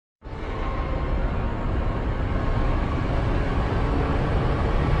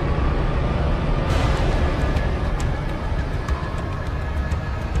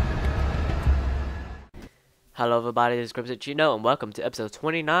Hello everybody, this is Crusades, and welcome to episode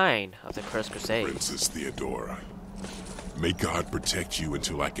 29 of the Crusades. Princess Theodora, may God protect you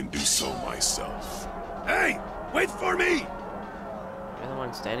until I can do so myself. Hey! Wait for me! You're the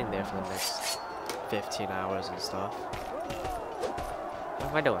one standing there for the next 15 hours and stuff. What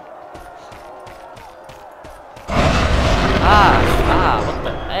am I doing? What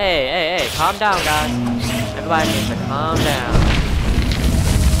the? Hey, calm down, guys. Everybody needs to calm down.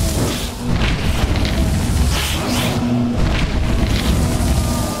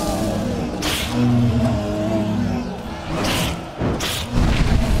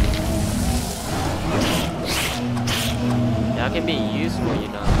 That can be useful, you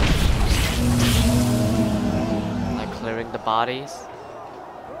know. Like clearing the bodies.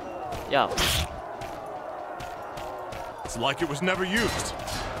 Yo. It's like it was never used.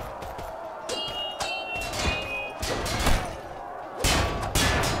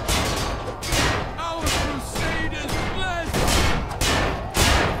 Our crusade is blessed!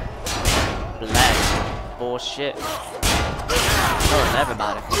 Blessed. Bullshit. Killing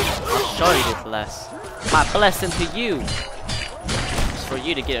everybody. I'll show you this bless. My blessing to you is for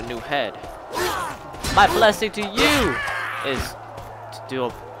you to get a new head. My blessing to you is to do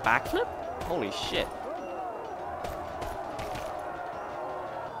a backflip? Holy shit.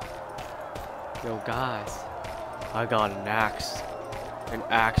 Yo guys, I got an axe. An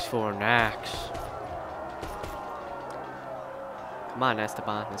axe for an axe. Come on,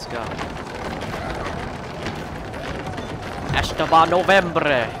 Esteban, let's go. Esteban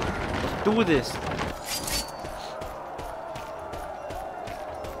Novembre. Let's do this.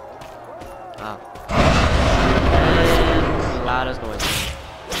 Oh. And loudest noise.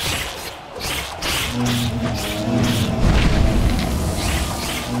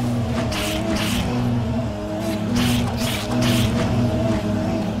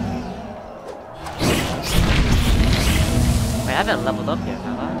 I haven't leveled up yet,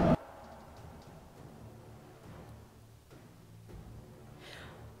 have I?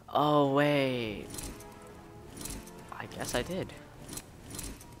 Oh, wait. I guess I did.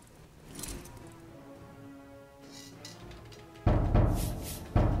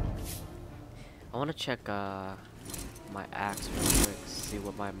 I want to check my axe real quick, see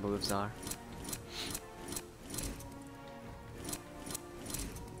what my moves are.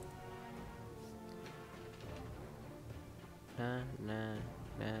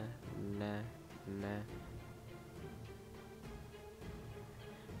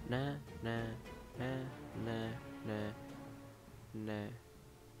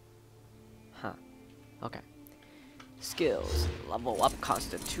 Huh. Okay. Skills. Level up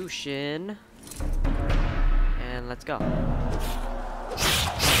Constitution. And let's go.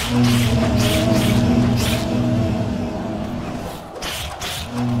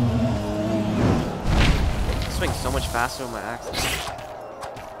 Swing so much faster with my axe.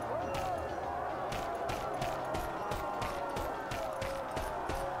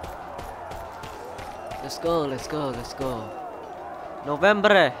 Let's go.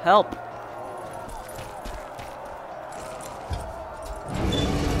 November, help!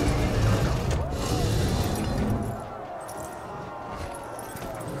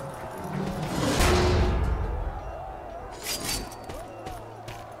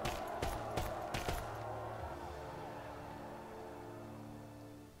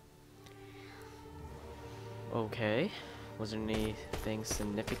 Okay, was there anything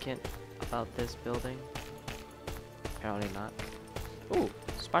significant about this building? Apparently not. Ooh,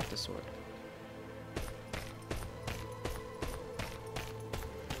 Sparta sword.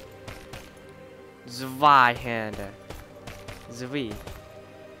 Zweihander. Zvi.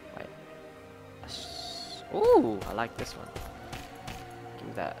 Wait. Ooh, I like this one. Give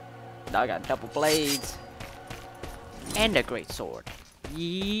me that. Now I got double blades. And a great sword.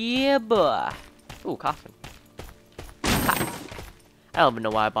 Yeah, boy. Ooh, coffin. I don't even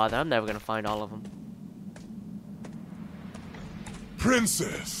know why I bother. I'm never gonna find all of them.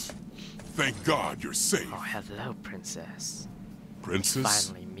 Princess! Thank God you're safe. Oh, hello, princess. Princess?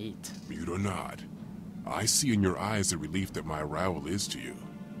 Finally meet. Mute or not, I see in your eyes the relief that my arrival is to you.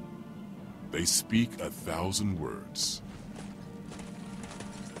 They speak 1,000 words.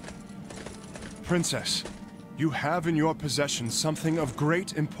 Princess, you have in your possession something of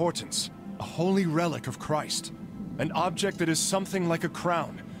great importance. A holy relic of Christ. An object that is something like a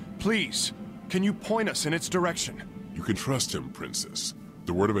crown. Please, can you point us in its direction? You can trust him, Princess.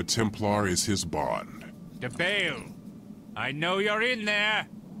 The word of a Templar is his bond. The Bale! I know you're in there!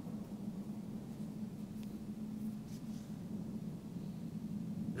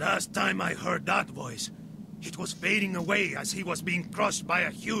 Last time I heard that voice, it was fading away as he was being crushed by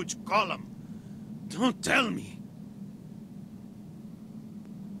a huge column. Don't tell me.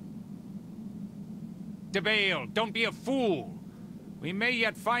 DeBale, don't be a fool. We may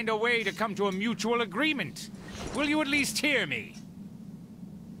yet find a way to come to a mutual agreement. Will you at least hear me?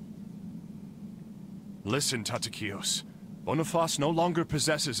 Listen, Tatakios. Boniface no longer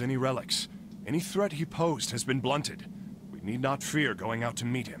possesses any relics. Any threat he posed has been blunted. We need not fear going out to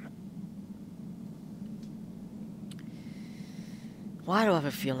meet him. Why do I have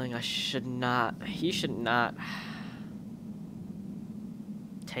a feeling he should not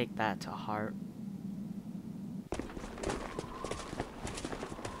take that to heart?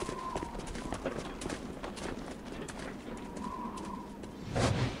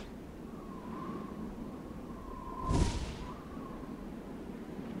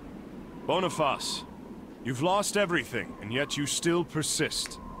 Boniface, you've lost everything, and yet you still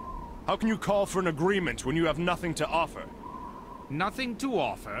persist. How can you call for an agreement when you have nothing to offer? Nothing to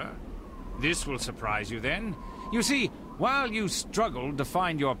offer? This will surprise you then. You see, while you struggled to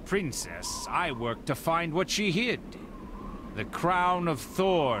find your princess, I worked to find what she hid. The crown of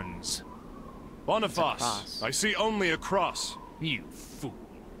thorns. Boniface, I see only a cross. You fool.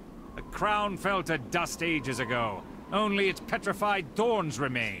 The crown fell to dust ages ago. Only its petrified thorns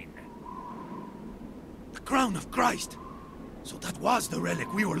remain. The crown of Christ! So that was the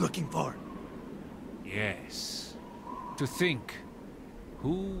relic we were looking for. Yes. To think,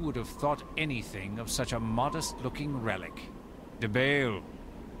 who would have thought anything of such a modest-looking relic? DeBale,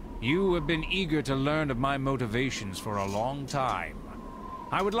 you have been eager to learn of my motivations for a long time.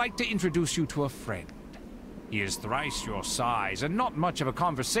 I would like to introduce you to a friend. He is thrice your size and not much of a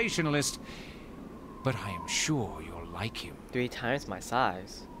conversationalist, but I am sure you'll like him. 3 times my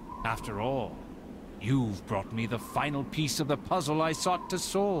size. After all, you've brought me the final piece of the puzzle I sought to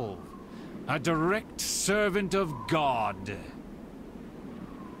solve. A direct servant of God.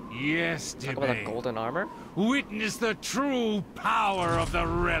 Yes, Talk about the DeBale. golden armor? Witness the true power of the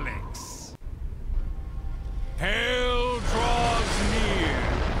relics. Hell draws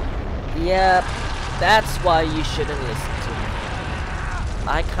near. Yep, that's why you shouldn't listen to me.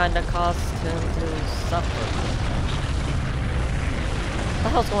 I kinda caused him to suffer. What the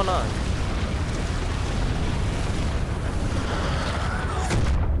hell's going on?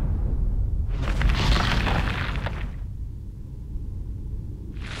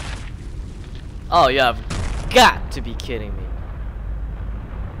 Oh, you have got to be kidding me.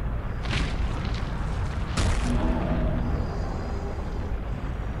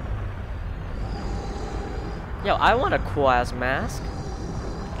 Yo, I want a cool ass mask.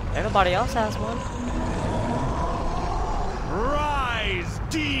 Everybody else has one. Rise,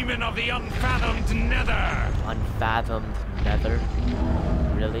 demon of the unfathomed nether! Unfathomed nether?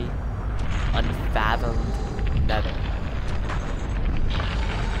 Really? Unfathomed nether.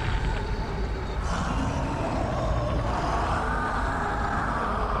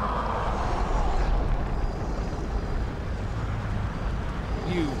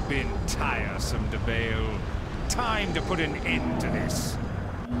 You've been tiresome, DeBale. Time to put an end to this.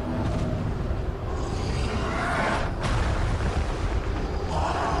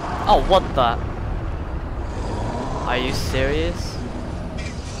 Oh, what the? Are you serious?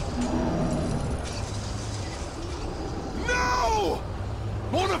 No!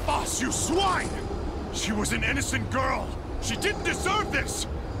 Boniface, you swine! She was an innocent girl. She didn't deserve this!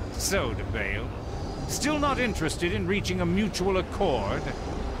 So, DeBale, still not interested in reaching a mutual accord?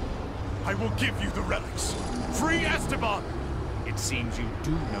 I will give you the relics. Free Esteban! It seems you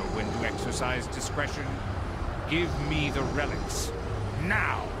do know when to exercise discretion. Give me the relics.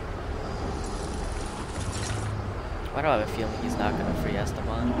 Now! Why do I have a feeling he's not gonna free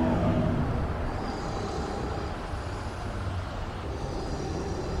Esteban?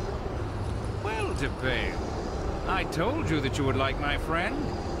 Well, DeBale, I told you that you would like my friend.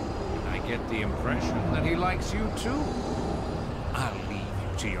 I get the impression that he likes you too. I'll leave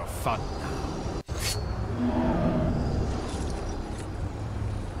you to your fun now.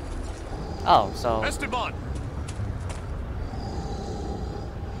 Oh, so Esteban!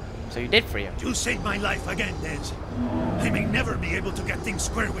 you did free him. You saved my life again, Dez. I may never be able to get things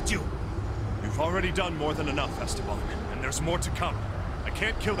square with you. You've already done more than enough, Esteban, and there's more to come. I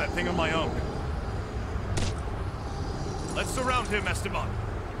can't kill that thing on my own. Let's surround him, Esteban.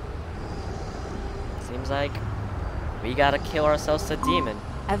 Seems like we gotta kill ourselves a demon.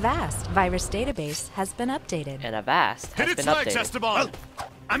 Avast virus database has been updated. And Avast Hit has its been legs, updated. Esteban! Well,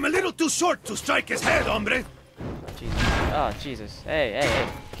 I'm a little too short to strike his head, hombre. Jesus. Oh, Jesus. Hey, hey, hey.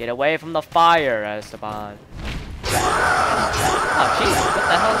 Get away from the fire, Esteban. Oh, Jesus. What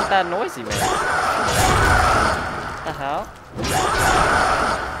the hell is that noise he made? What the hell?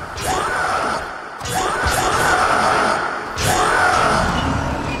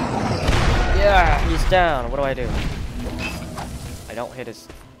 down. What do I do? I don't hit his...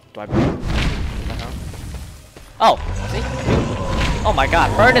 Do I... Oh! See? Oh my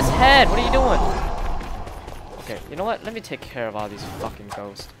god. Burn his head! What are you doing? Okay, you know what? Let me take care of all these fucking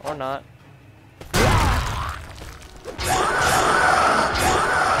ghosts. Or not.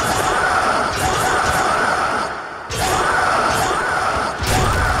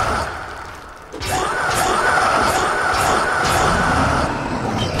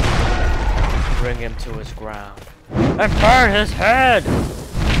 Bring him to his ground. And burn his head!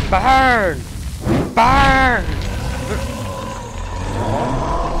 Burn! Burn!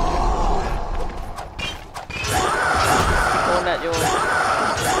 Keep going at your...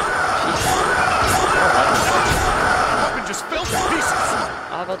 Weapon just fell to pieces!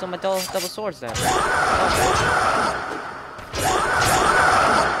 I'll go to my double swords then.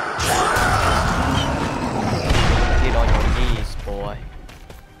 Get on your knees, boy.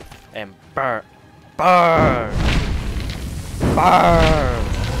 And burn. Burn! Burn!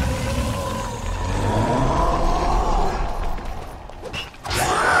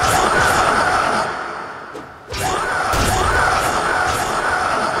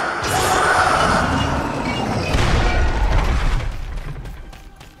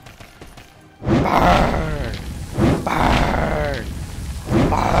 Burn! Burn!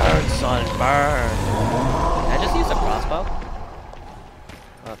 Burn, son, burn! Can I just use a crossbow?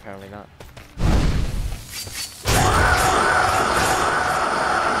 Oh, apparently not.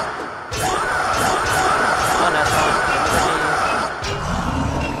 Come on, asshole.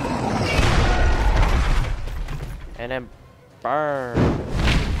 And then burn.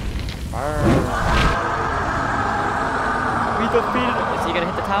 Burn. We defeated him. Is he gonna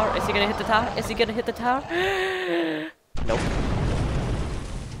hit the tower? Is he gonna hit the tower? Is he gonna hit the tower? Nope.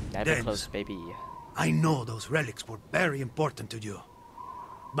 Never James, close, baby. I know those relics were very important to you.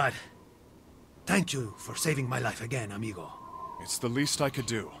 But thank you for saving my life again, amigo. It's the least I could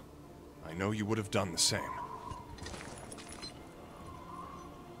do. I know you would have done the same.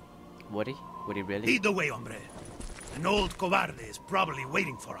 Would he? Would he really? Lead the way, hombre. An old cobarde is probably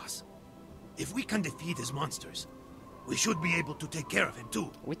waiting for us. If we can defeat his monsters, we should be able to take care of him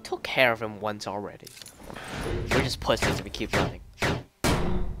too. We took care of him once already. We're just pussies if we keep running.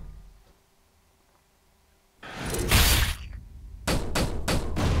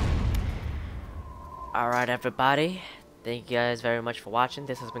 Alright everybody, thank you guys very much for watching.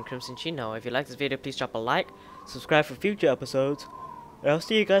 This has been Crimson Chino. If you like this video, please drop a like, subscribe for future episodes, and I'll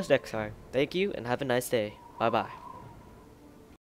see you guys next time. Thank you and have a nice day. Bye bye.